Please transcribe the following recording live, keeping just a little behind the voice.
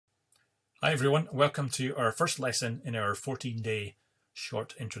Hi everyone, welcome to our first lesson in our 14-day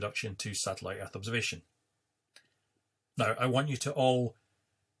short introduction to satellite Earth observation. Now I want you to all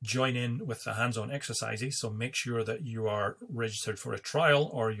join in with the hands-on exercises, so make sure that you are registered for a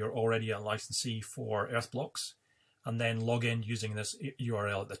trial or you're already a licensee for Earth Blox, and then log in using this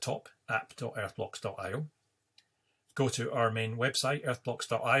URL at the top, app.earthblox.io. Go to our main website,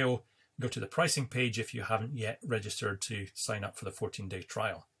 earthblox.io, go to the pricing page if you haven't yet registered to sign up for the 14-day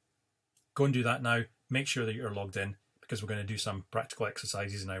trial. Go and do that now. Make sure that you're logged in because we're going to do some practical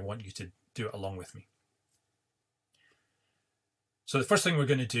exercises and I want you to do it along with me. So the first thing we're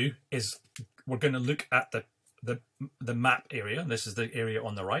going to do is we're going to look at the map area. This is the area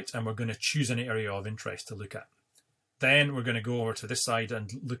on the right, and we're going to choose an area of interest to look at. Then we're going to go over to this side and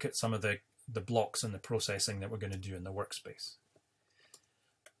look at some of the blocks and the processing that we're going to do in the workspace.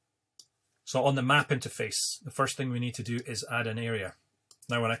 So on the map interface, the first thing we need to do is add an area.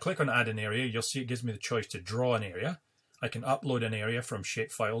 Now, when I click on add an area, you'll see it gives me the choice to draw an area. I can upload an area from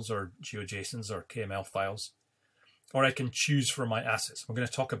shapefiles or GeoJSONs or KML files, or I can choose from my assets. We're going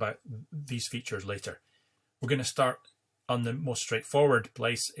to talk about these features later. We're going to start on the most straightforward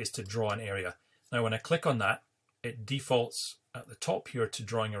place is to draw an area. Now, when I click on that, it defaults at the top here to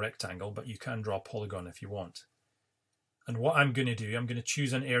drawing a rectangle, but you can draw a polygon if you want. And what I'm going to do, I'm going to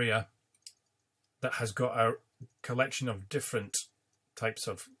choose an area that has got a collection of different types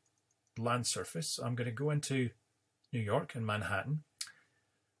of land surface. I'm going to go into New York and Manhattan,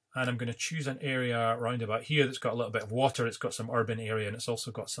 and I'm going to choose an area around about here that's got a little bit of water, it's got some urban area, and it's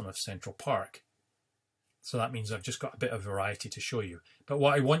also got some of Central Park. So that means I've just got a bit of variety to show you. But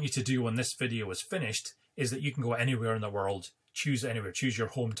what I want you to do when this video is finished is that you can go anywhere in the world, choose anywhere, choose your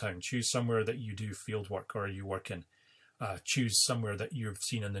hometown, choose somewhere that you do field work or you work in, choose somewhere that you've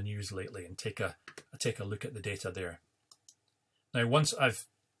seen in the news lately and take a look at the data there. Now, once I've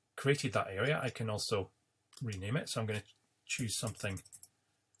created that area, I can also rename it. So I'm going to choose something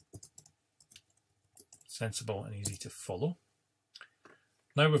sensible and easy to follow.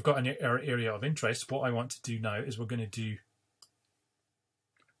 Now we've got our area of interest. What I want to do now is we're going to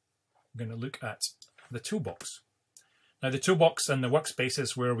look at the toolbox. Now, the toolbox and the workspace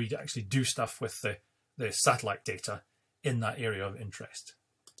is where we actually do stuff with the satellite data in that area of interest.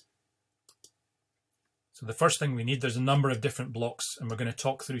 So the first thing we need, there's a number of different blocks, and we're going to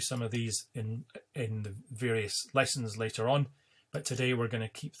talk through some of these in the various lessons later on. But today we're going to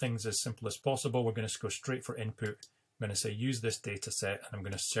keep things as simple as possible. We're going to go straight for input. I'm going to say use this data set, and I'm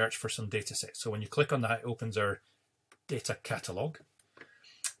going to search for some data sets. So when you click on that, it opens our data catalog.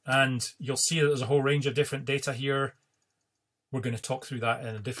 And you'll see that there's a whole range of different data here. We're going to talk through that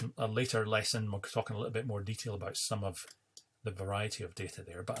in a later lesson. We're talking a little bit more detail about some of the variety of data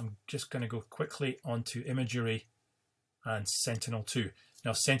there, but I'm just going to go quickly onto imagery and Sentinel-2.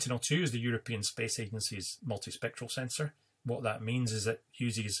 Now, Sentinel-2 is the European Space Agency's multispectral sensor. What that means is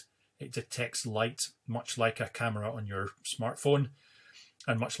it detects light much like a camera on your smartphone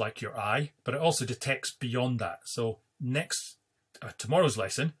and much like your eye, but it also detects beyond that. So tomorrow's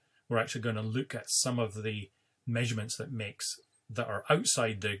lesson, we're actually going to look at some of the measurements that are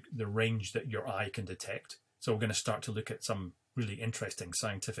outside the range that your eye can detect. So we're going to start to look at some really interesting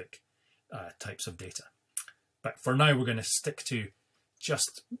scientific types of data. But for now, we're going to stick to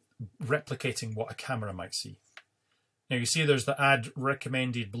just replicating what a camera might see. Now you see there's the add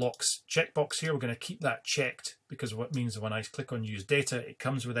recommended blocks checkbox here. We're going to keep that checked because what means when I click on use data, it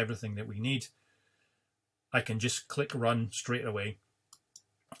comes with everything that we need. I can just click run straight away.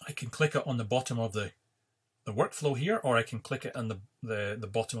 I can click it on the bottom of the workflow here, or I can click it on the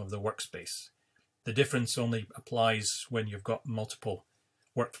bottom of the workspace. The difference only applies when you've got multiple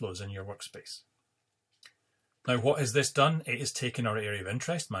workflows in your workspace. Now, what has this done? It has taken our area of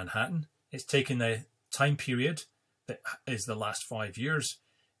interest, Manhattan. It's taken the time period that is the last 5 years.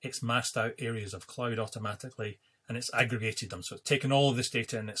 It's masked out areas of cloud automatically, and it's aggregated them. So it's taken all of this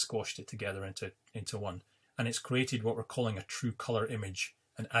data and it's squashed it together into one. And it's created what we're calling a true color image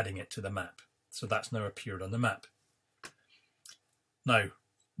and adding it to the map. So that's now appeared on the map. Now,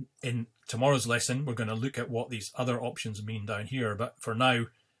 in tomorrow's lesson, we're going to look at what these other options mean down here. But for now,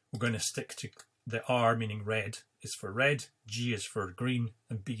 we're going to stick to the R, meaning red, is for red, G is for green,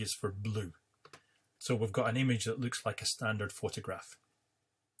 and B is for blue. So we've got an image that looks like a standard photograph.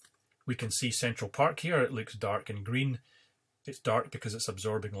 We can see Central Park here. It looks dark and green. It's dark because it's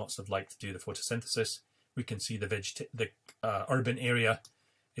absorbing lots of light to do the photosynthesis. We can see the urban area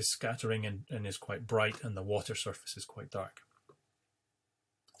is scattering and is quite bright, and the water surface is quite dark.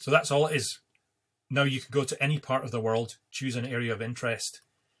 So that's all it is. Now you can go to any part of the world, choose an area of interest,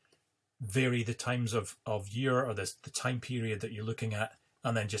 vary the times of year or the time period that you're looking at,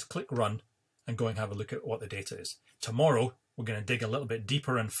 and then just click run, and go and have a look at what the data is. Tomorrow, we're going to dig a little bit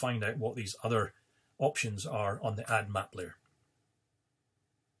deeper and find out what these other options are on the add map layer.